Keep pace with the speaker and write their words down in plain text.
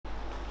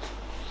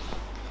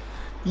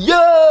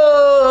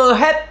Yo!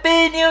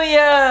 Happy New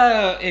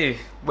Year! Eh,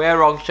 wear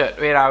wrong shirt.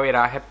 Wait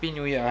ah. Happy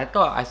New Year. I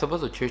thought I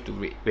supposed to change to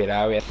red.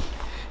 Wait.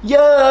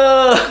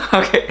 Yo!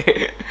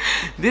 Okay.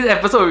 This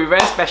episode will be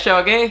very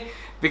special, okay?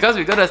 Because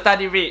we're gonna start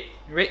it red.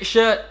 Red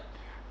shirt,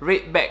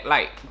 red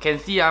backlight. You can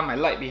see my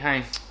light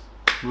behind.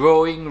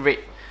 Glowing red.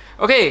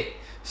 Okay.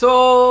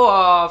 So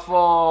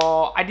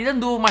I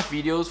didn't do much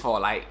videos for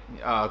like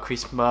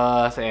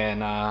Christmas and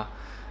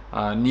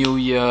New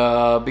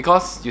Year,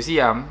 because you see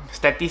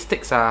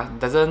statistics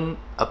doesn't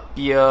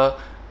appear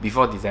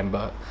before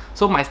December,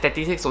 so my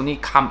statistics only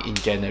come in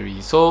January,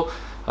 so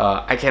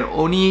I can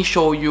only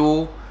show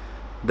you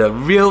the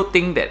real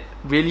thing that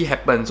really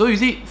happened. So you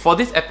see, for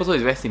this episode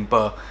is very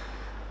simple.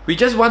 We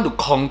just want to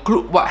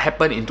conclude what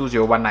happened in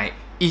 2019.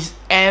 Is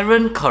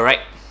Aaron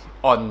correct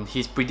on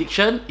his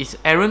prediction? Is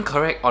Aaron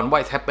correct on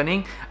what is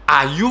happening?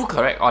 Are you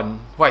correct on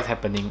what is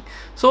happening?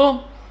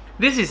 So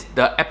this is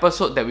the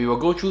episode that we will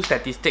go through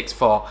statistics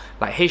for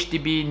like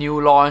HDB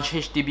new launch,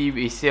 HDB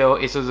resale,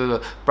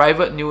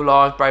 private new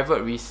launch,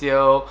 private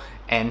resale,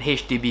 and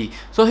HDB.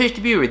 So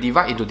HDB will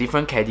divide into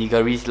different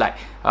categories like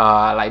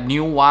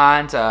new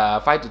ones,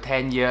 5 to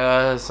 10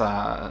 years,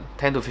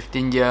 10 to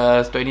 15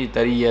 years, 20 to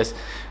 30 years.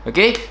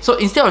 Okay, so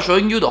instead of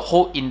showing you the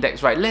whole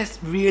index, right, let's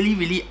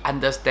really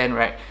understand,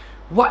 right,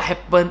 what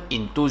happened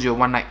in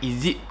 2019.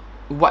 Is it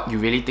what you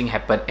really think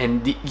happened,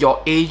 and did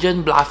your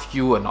agent bluff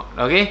you or not?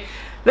 Okay,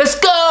 let's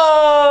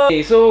go!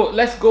 Okay, so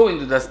let's go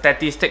into the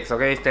statistics,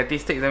 okay?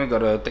 Statistics, let me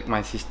gotta take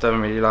my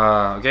system already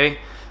lah, okay?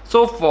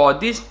 So for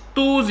this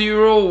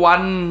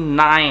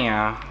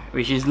 2019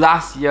 which is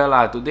last year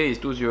lah, today is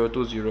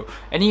 2020.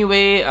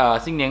 Anyway,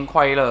 新年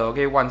快乐,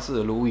 okay? 万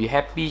事如意,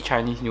 Happy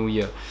Chinese New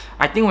Year.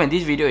 I think when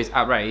this video is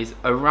up, right, it's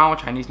around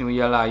Chinese New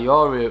Year lah.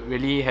 You're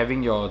really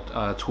having your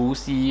除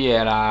夕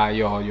夜啦,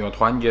 your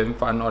团圆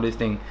饭, all this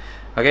thing,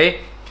 okay?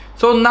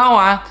 So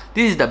now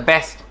this is the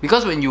best,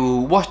 because when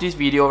you watch this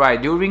video,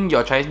 right, during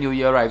your Chinese New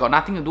Year, right, got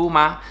nothing to do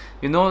ma.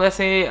 You know, let's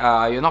say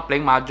you're not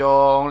playing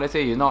mahjong, let's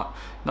say you're not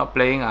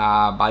playing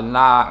ban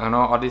lak, you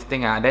know, all this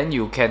thing, then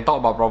you can talk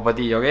about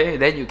property, okay?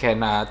 Then you can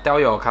tell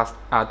your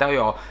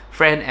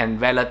friend and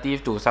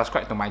relative to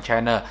subscribe to my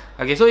channel.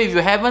 Okay, so if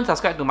you haven't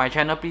subscribed to my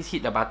channel, please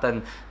hit the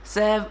button.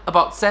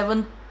 About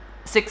 60%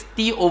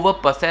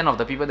 of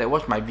the people that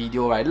watch my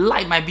video, right,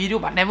 like my video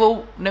but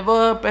never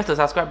press the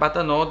subscribe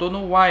button. No, don't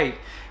know why.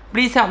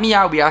 Please help me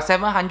out. We are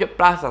 700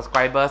 plus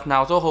subscribers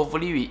now, so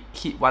hopefully we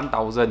hit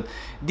 1000.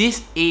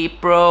 This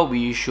April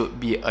we should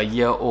be a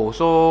year old,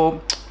 so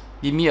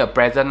give me a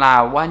present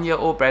lah. 1 year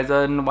old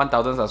present,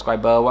 1000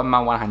 subscriber, 1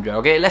 month 100.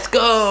 Okay, let's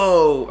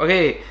go.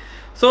 Okay,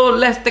 so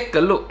let's take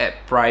a look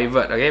at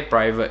private. Okay,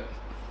 private.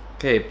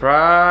 Okay,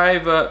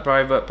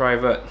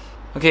 private.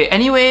 Okay,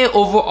 anyway,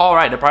 overall,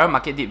 right, the private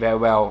market did very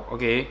well.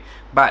 Okay,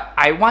 but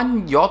I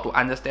want y'all to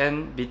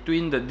understand the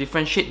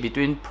differentiate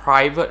between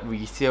private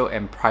resale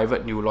and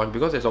private new launch,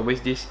 because there's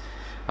always this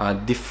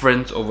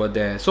difference over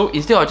there. So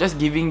instead of just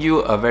giving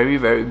you a very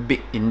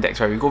big index,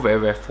 right, we go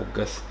very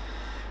focused.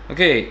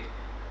 Okay,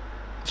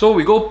 so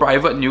we go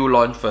private new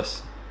launch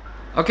first.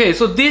 Okay,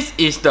 so this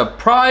is the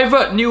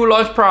private new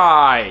launch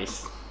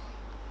price.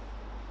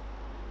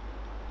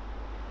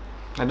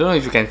 I don't know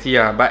if you can see,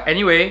 but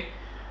anyway,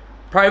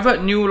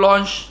 private new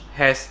launch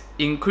has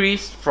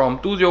increased from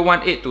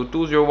 2018 to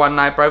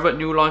 2019. Private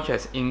new launch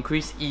has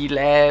increased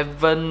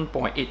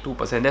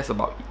 11.82%. That's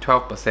about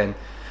 12%.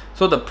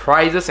 So the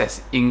prices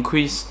has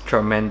increased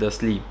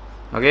tremendously.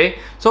 Okay,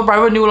 so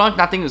private new launch,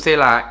 nothing to say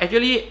lah.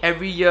 Actually,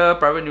 every year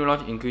private new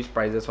launch increase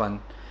prices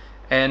one,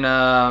 and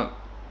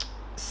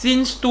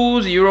since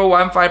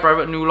 2015,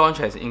 private new launch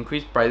has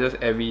increased prices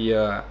every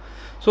year.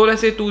 So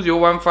let's say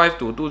 2015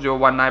 to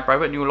 2019,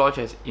 private new launch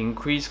has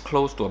increased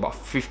close to about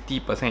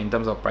 50% in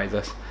terms of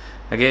prices.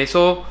 Okay,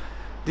 so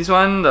this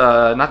one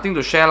nothing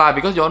to share lah,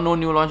 because you all know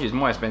new launch is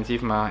more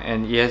expensive ma,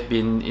 and it has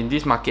been in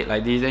this market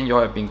like this, and you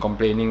all have been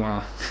complaining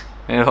ma.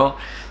 You know.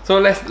 So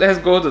let's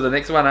go to the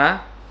next one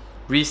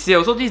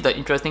resale. So this is the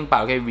interesting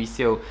part, okay,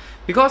 resale,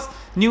 because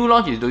new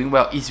launch is doing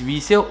well. Is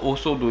resale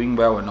also doing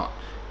well or not?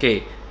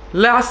 Okay,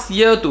 last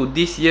year to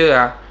this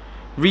year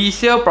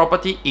resale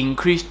property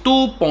increased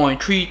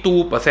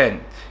 2.32%.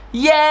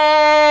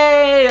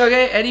 Yay!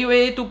 Okay,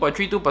 anyway,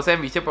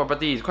 2.32% resale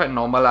property is quite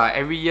normal lah.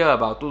 Every year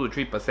about 2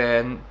 to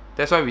 3%.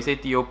 That's why we say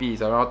TOP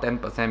is around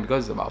 10%,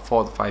 because it's about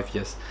 4 to 5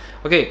 years.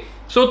 Okay,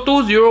 so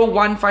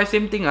 2015,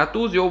 same thing.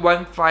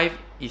 2015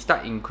 it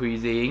start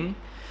increasing.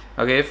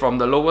 Okay, from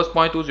the lowest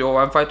point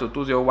 2015 to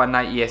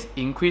 2019, it has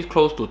increased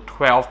close to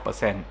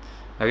 12%.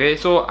 Okay,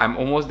 so I'm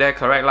almost there,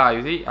 correct lah.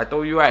 You see, I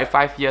told you right,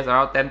 5 years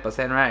around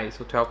 10%, right?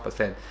 So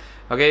 12%.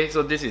 Okay,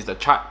 so this is the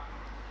chart.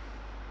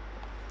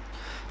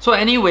 So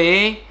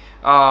anyway,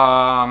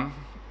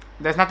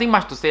 there's nothing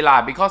much to say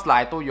lah, because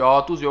like I told you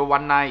all,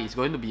 2019 is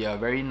going to be a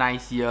very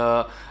nice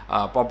year.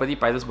 Property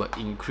prices will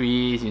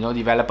increase. You know,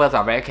 developers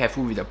are very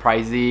careful with the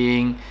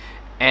pricing,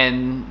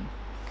 and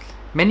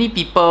many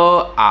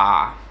people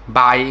are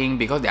buying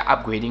because they're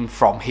upgrading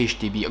from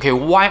HDB. Okay,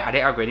 why are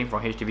they upgrading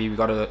from HDB? We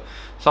gotta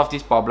solve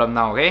this problem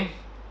now. Okay.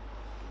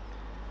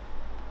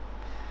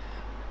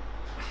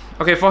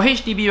 Okay, for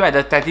HDB, right,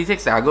 the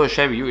statistics that I'm going to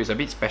share with you is a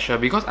bit special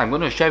because I'm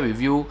going to share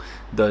with you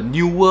the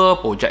newer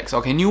projects.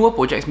 Okay, newer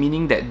projects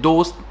meaning that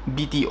those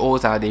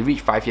BTOs, they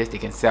reach 5 years, they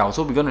can sell.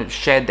 So we're going to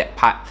share that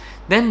part.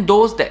 Then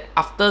those that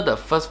after the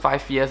first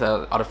 5 years,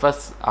 or the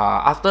first,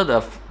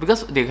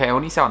 because they can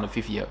only sell on the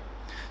 5th year.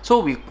 So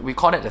we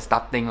call that the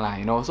starting line,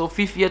 you know. So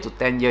 5th year to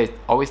 10 years is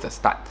always the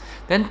start.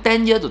 Then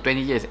 10 year to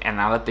 20 years is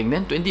another thing.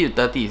 Then 20 to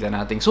 30 is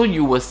another thing. So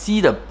you will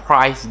see the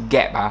price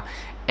gap,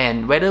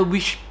 and whether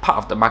which part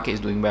of the market is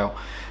doing well.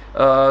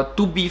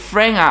 To be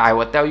frank, I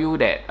will tell you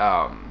that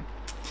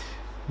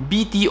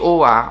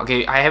BTO,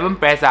 okay, I haven't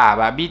pressed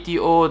but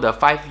BTO, the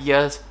 5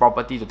 years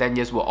property to 10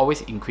 years will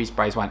always increase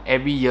price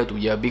every year to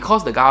year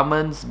because the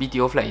government's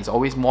BTO flat is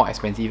always more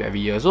expensive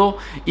every year. So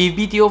if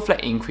BTO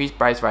flat increase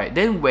price, right,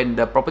 then when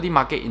the property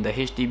market in the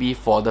HDB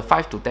for the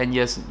 5 to 10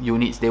 years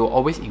units, they will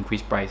always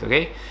increase price,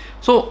 okay?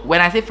 So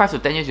when I say 5 to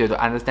 10 years, you have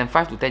to understand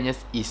 5 to 10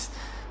 years is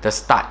the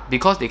start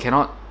because they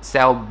cannot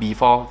sell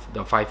before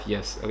the 5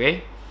 years,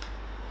 okay?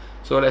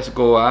 So let's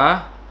go.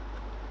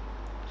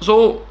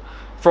 So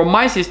from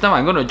my system,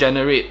 I'm going to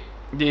generate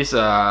this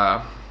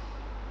chart.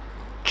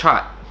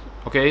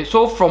 Okay,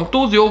 so from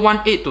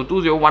 2018 to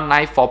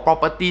 2019 for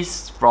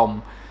properties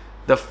from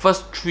the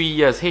first 3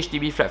 years,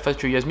 HDB flat first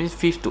 3 years means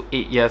 5 to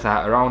 8 years,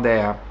 around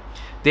there,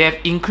 they have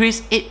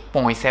increased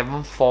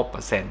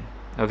 8.74%.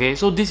 Okay,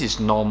 so this is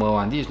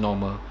normal. This is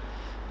normal.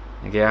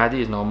 Okay,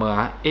 this is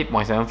normal.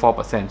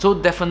 8.74%. So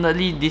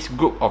definitely this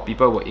group of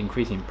people will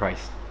increase in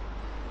price.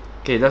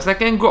 Okay, the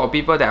second group of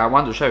people that I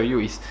want to share with you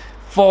is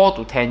 4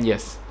 to 10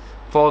 years.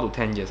 4 to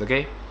 10 years,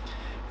 okay?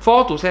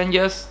 4 to 10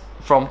 years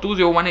from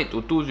 2018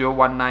 to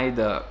 2019,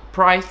 the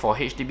price for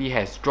HDB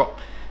has dropped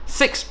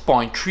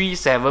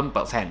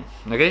 6.37%.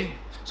 Okay?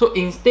 So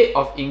instead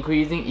of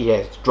increasing, it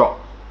has dropped.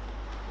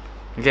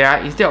 Okay,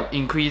 instead of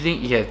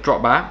increasing, it has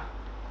dropped.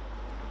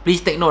 Please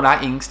take note,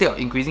 instead of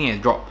increasing, it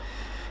has dropped.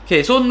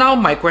 Okay, so now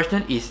my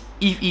question is,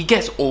 if it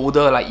gets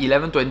older, like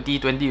 11, 20,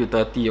 20 to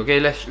 30, okay,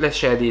 let's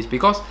share this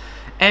because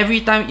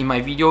every time in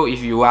my video,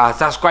 if you are a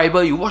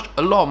subscriber, you watch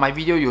a lot of my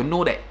video, you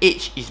know that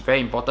age is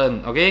very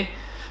important, okay?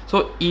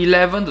 So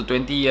 11 to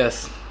 20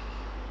 years.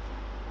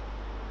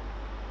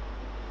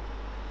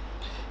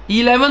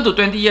 11 to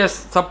 20 years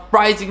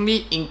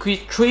surprisingly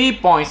increased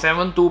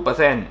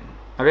 3.72%.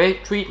 Okay,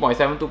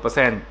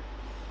 3.72%.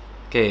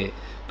 Okay,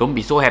 don't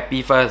be so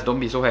happy first. Don't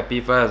be so happy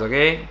first,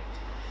 okay?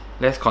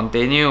 Let's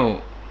continue.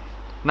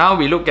 Now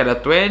we look at the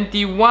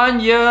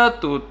 21 year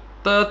to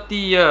 30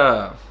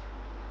 year.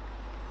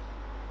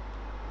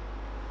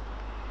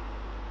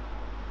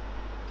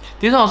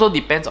 This one also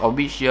depends on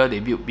which year they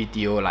build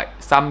BTO. Like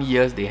some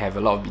years they have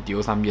a lot of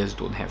BTO, some years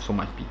don't have so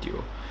much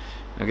BTO.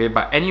 Okay,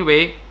 but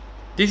anyway,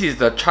 this is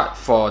the chart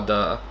for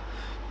the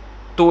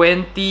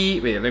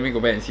 20. Wait, let me go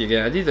back and see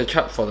again. This is the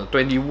chart for the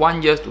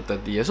 21 years to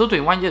 30 years. So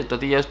 21 years to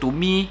 30 years to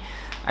me,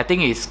 I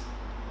think is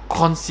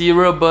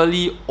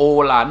considerably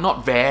old lah.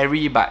 Not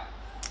very, but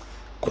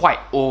quite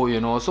old, you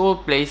know. So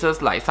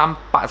places like some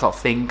parts of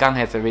Sengkang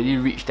has already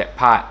reached that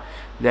part.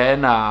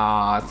 Then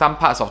some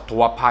parts of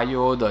Toa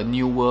Payoh, the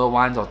newer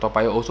ones of Toa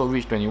Payoh also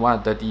reach 21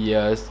 to 30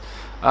 years.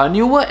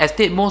 Newer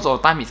estate most of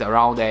the time is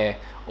around there.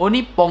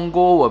 Only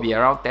Punggol will be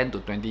around 10 to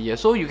 20 years.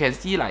 So you can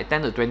see like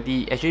 10 to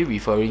 20 actually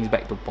referring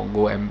back to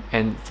Punggol,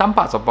 and some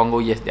parts of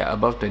Punggol, yes, they are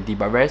above 20,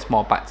 but very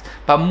small parts.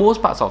 But most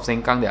parts of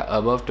Sengkang, they are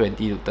above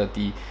 20 to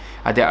 30.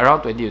 They are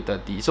around 20 to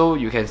 30. So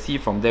you can see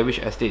from there which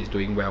estate is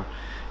doing well.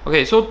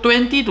 Okay, so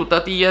 20 to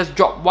 30 years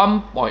drop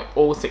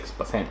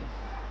 1.06%.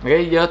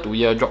 Okay, year to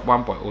year drop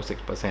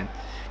 1.06%.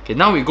 Okay,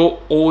 now we go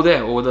older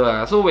and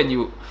older. So when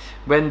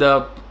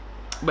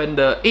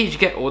the age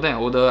get older and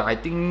older, I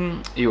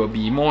think it will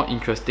be more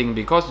interesting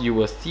because you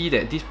will see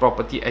that this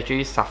property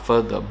actually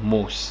suffer the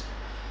most.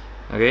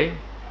 Okay.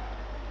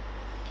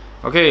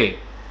 Okay.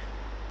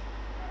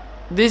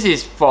 This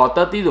is for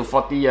 30 to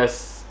 40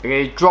 years.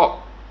 Okay,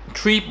 drop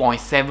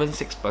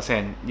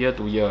 3.76% year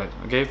to year.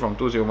 Okay, from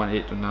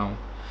 2018 to now.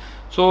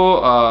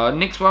 So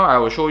next one I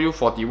will show you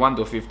 41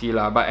 to 50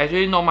 lah, but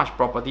actually not much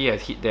property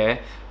has hit there.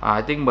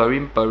 I think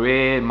Marine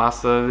Parade,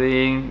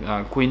 Marsiling,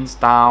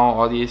 Queenstown,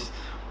 all these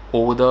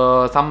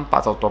older, some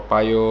parts of Toa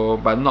Payoh,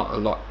 but not a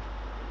lot.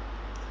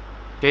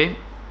 Okay,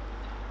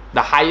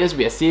 the highest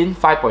we have seen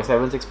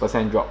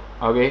 5.76% drop.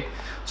 Okay,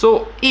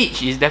 so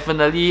age is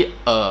definitely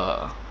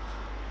a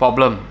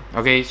problem.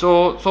 Okay,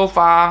 so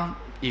far,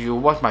 if you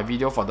watch my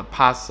video for the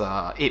past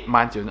 8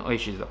 months, you know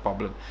age is a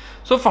problem.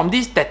 So from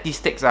these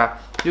statistics,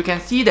 you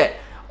can see that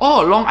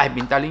all along I've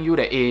been telling you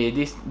that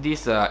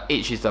this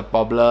age is a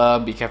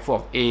problem. Be careful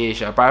of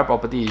age. Private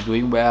property is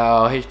doing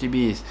well.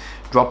 HDB is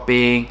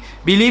dropping.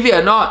 Believe it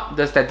or not,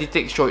 the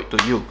statistics show it to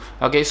you.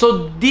 Okay,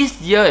 so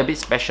this year a bit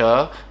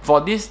special.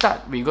 For this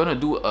start, we're gonna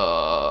do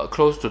a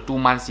close to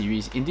 2-month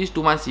series. In this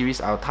 2-month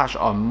series, I'll touch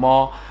on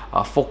more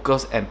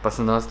focus and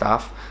personal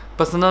stuff.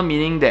 Personal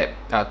meaning that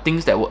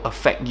things that will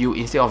affect you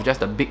instead of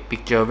just the big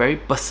picture. Very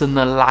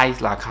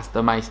personalized lah,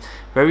 customized,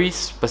 very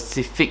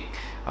specific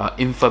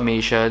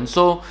information.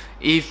 So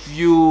if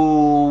you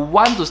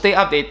want to stay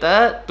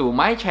updated to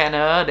my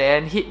channel,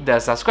 then hit the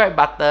subscribe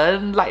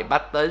button, like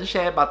button,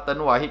 share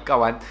button. Wow, hit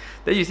kawan.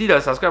 Then you see the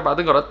subscribe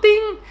button got a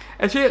ting.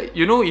 Actually,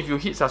 you know, if you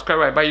hit subscribe,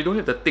 right, but you don't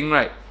have the ting,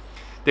 right,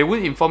 they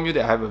will inform you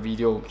that I have a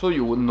video, so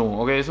you would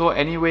know. Okay, so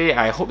anyway,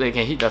 I hope they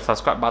can hit the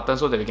subscribe button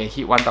so that we can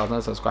hit 1,000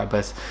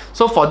 subscribers.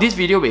 So for this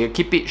video, we'll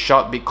keep it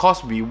short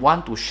because we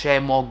want to share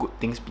more good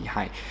things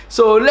behind.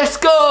 So let's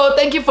go.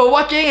 Thank you for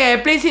watching,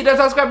 and please hit the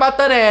subscribe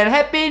button, and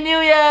Happy New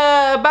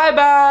Year. Bye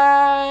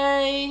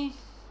bye.